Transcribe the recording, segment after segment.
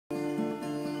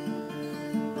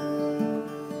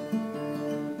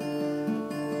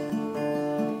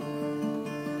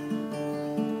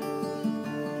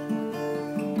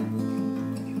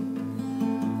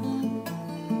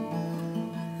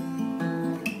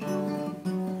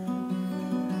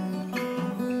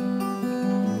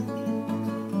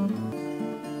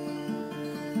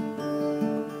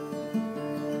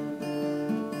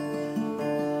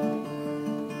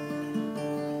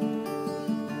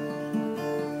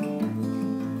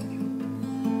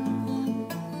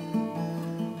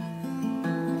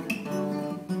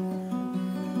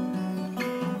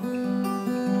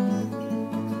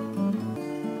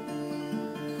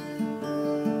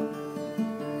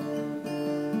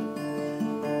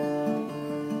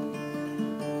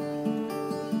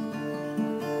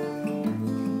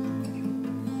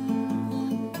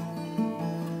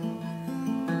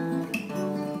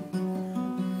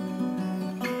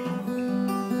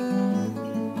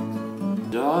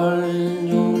darling,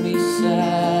 don't be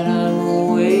sad, I'm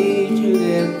away to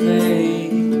get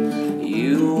paid.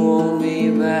 You won't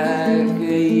be back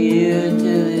a year to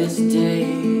this day.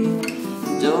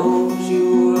 Don't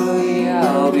you worry,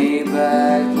 I'll be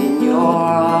back in your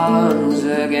arms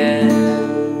again.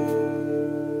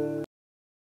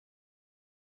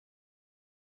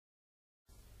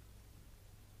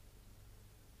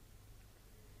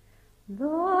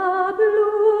 The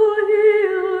blue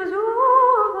hills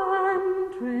of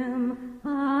Antrim I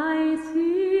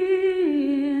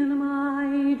see in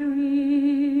my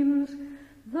dreams.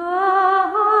 The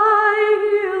high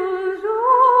hills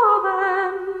of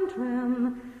Antrim,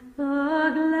 the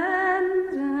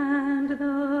glens and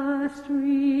the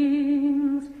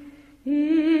streams,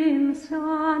 in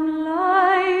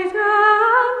sunlight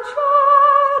and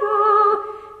shadow,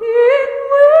 in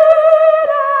wind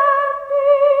and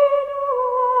in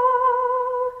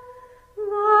woe,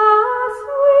 the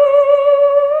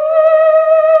sweet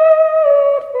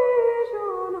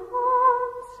vision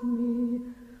haunts me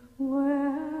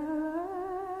wherever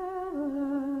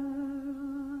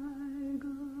I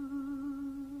go.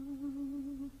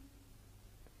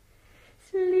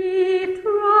 Sleep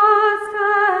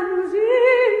stands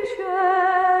in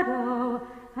shadow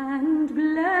and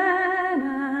glen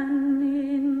and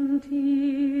in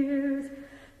tears,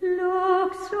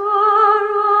 look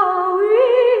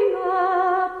sorrowing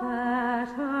up at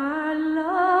her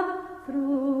love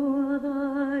through the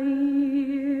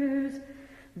years.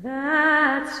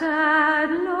 That sad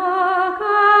look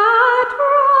at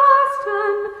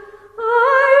Ruston I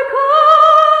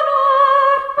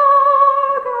cannot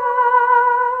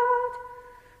forget.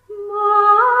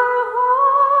 My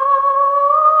heart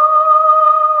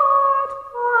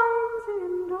finds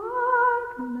in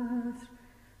darkness,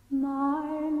 my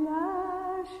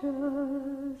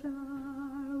lashes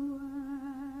are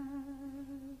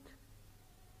wet.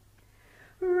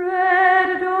 Red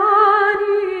dawn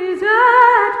is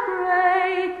at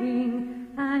breaking,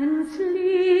 and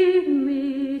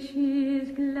Sleemish is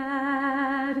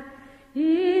glad,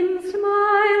 in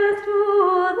smiles to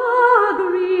the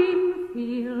green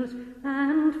fields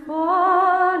and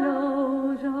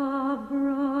follows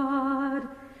abroad.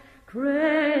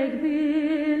 Craigagh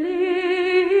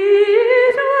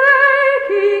is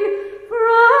waking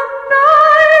from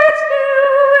night's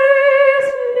dewy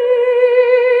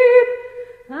sleep,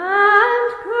 and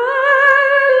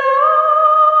Caela's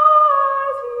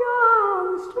young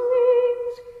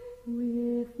streams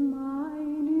with my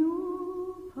new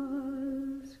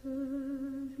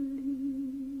pulses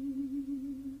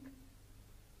leap.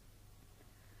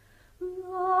 The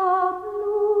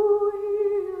blue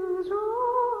hills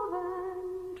of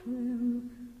Antrim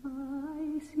I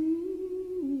see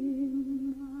in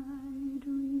my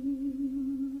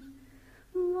dreams.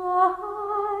 The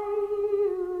high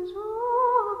hills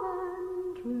of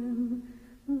Antrim,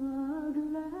 the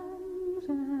glens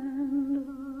and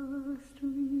the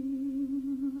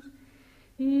streams,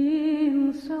 in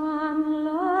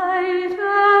sunlight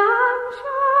and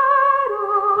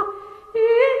shadow,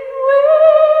 in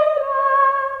wind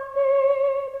and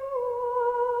in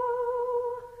woe,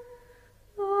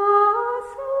 the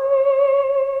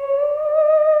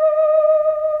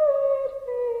sweet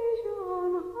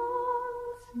vision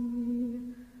haunts me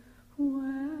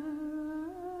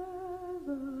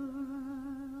wherever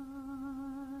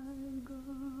I go.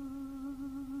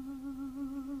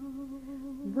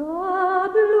 The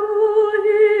blue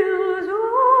hills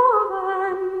of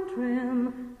Antrim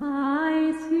I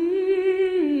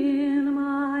see in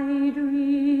my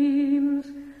dreams.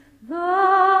 The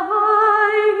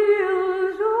high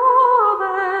hills of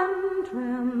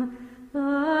Antrim,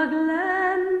 the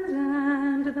glens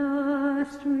and the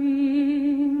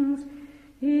streams,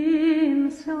 in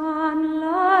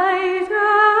sunlight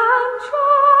and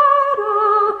shadow,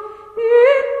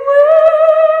 in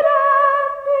wind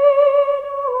and in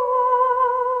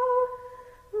woe,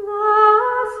 the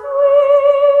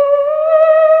sweet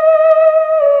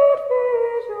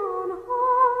vision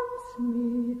haunts me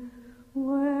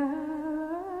wherever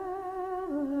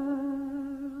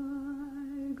I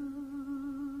go.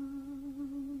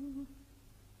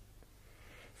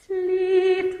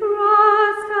 Sleep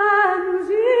stands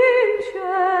in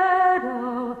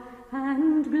shadow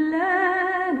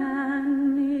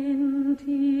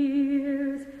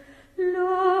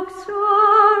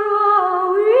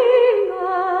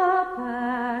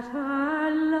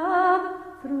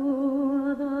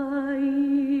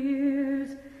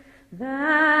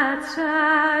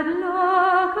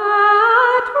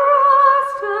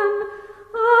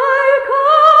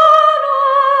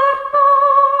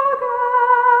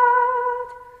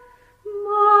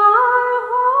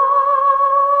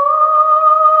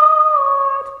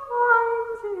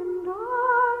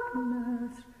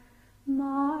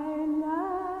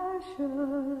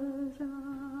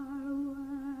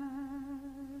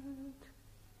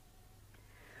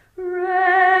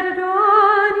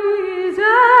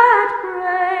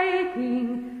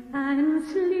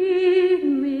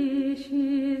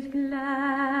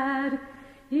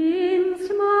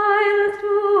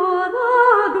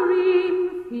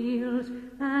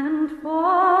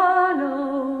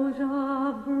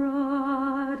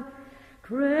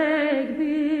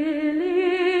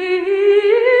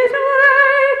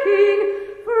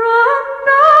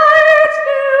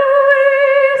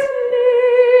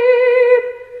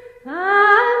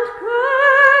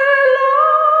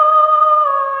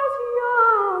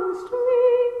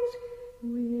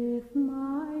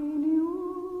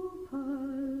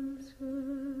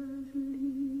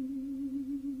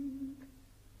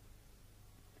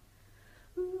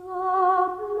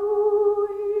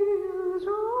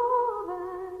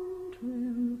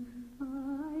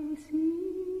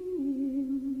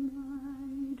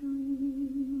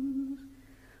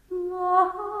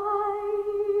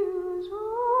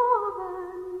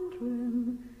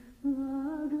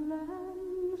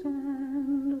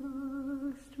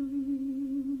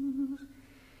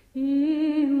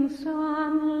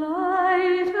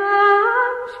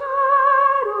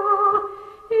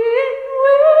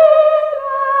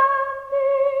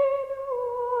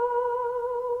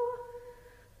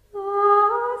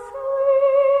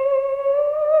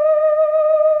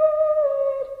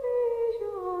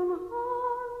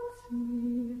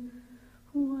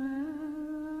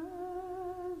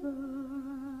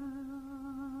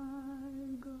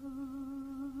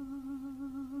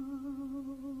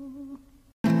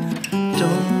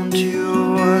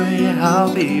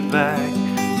be back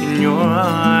in your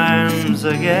arms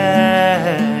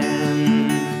again.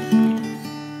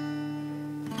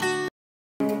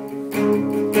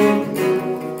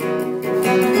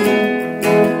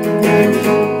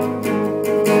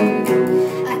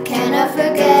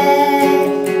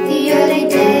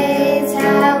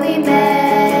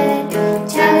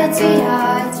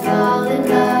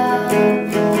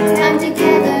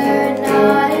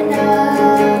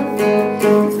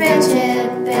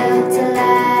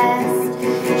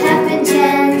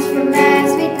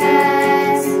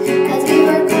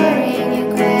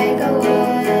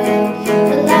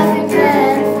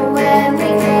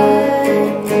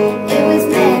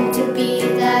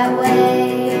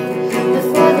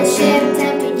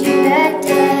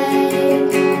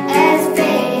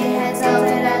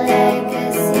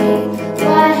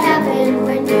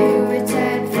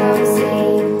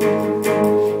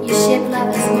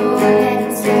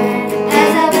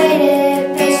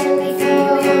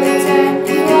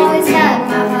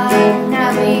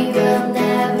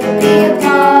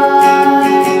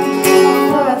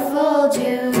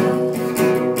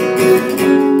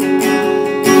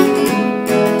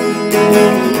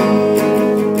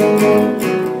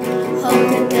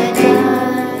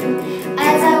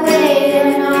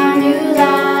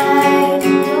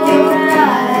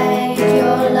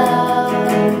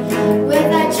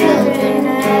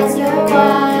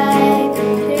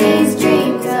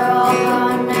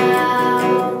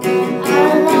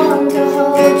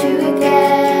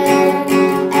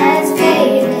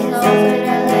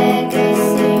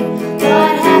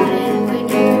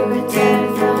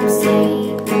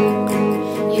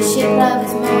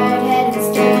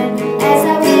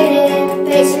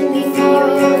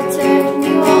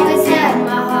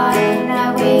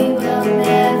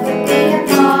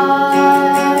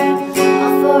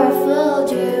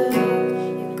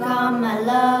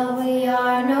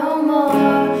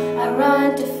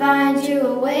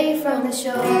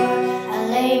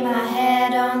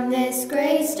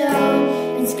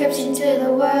 Inscription to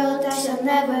the world, I shall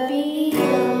never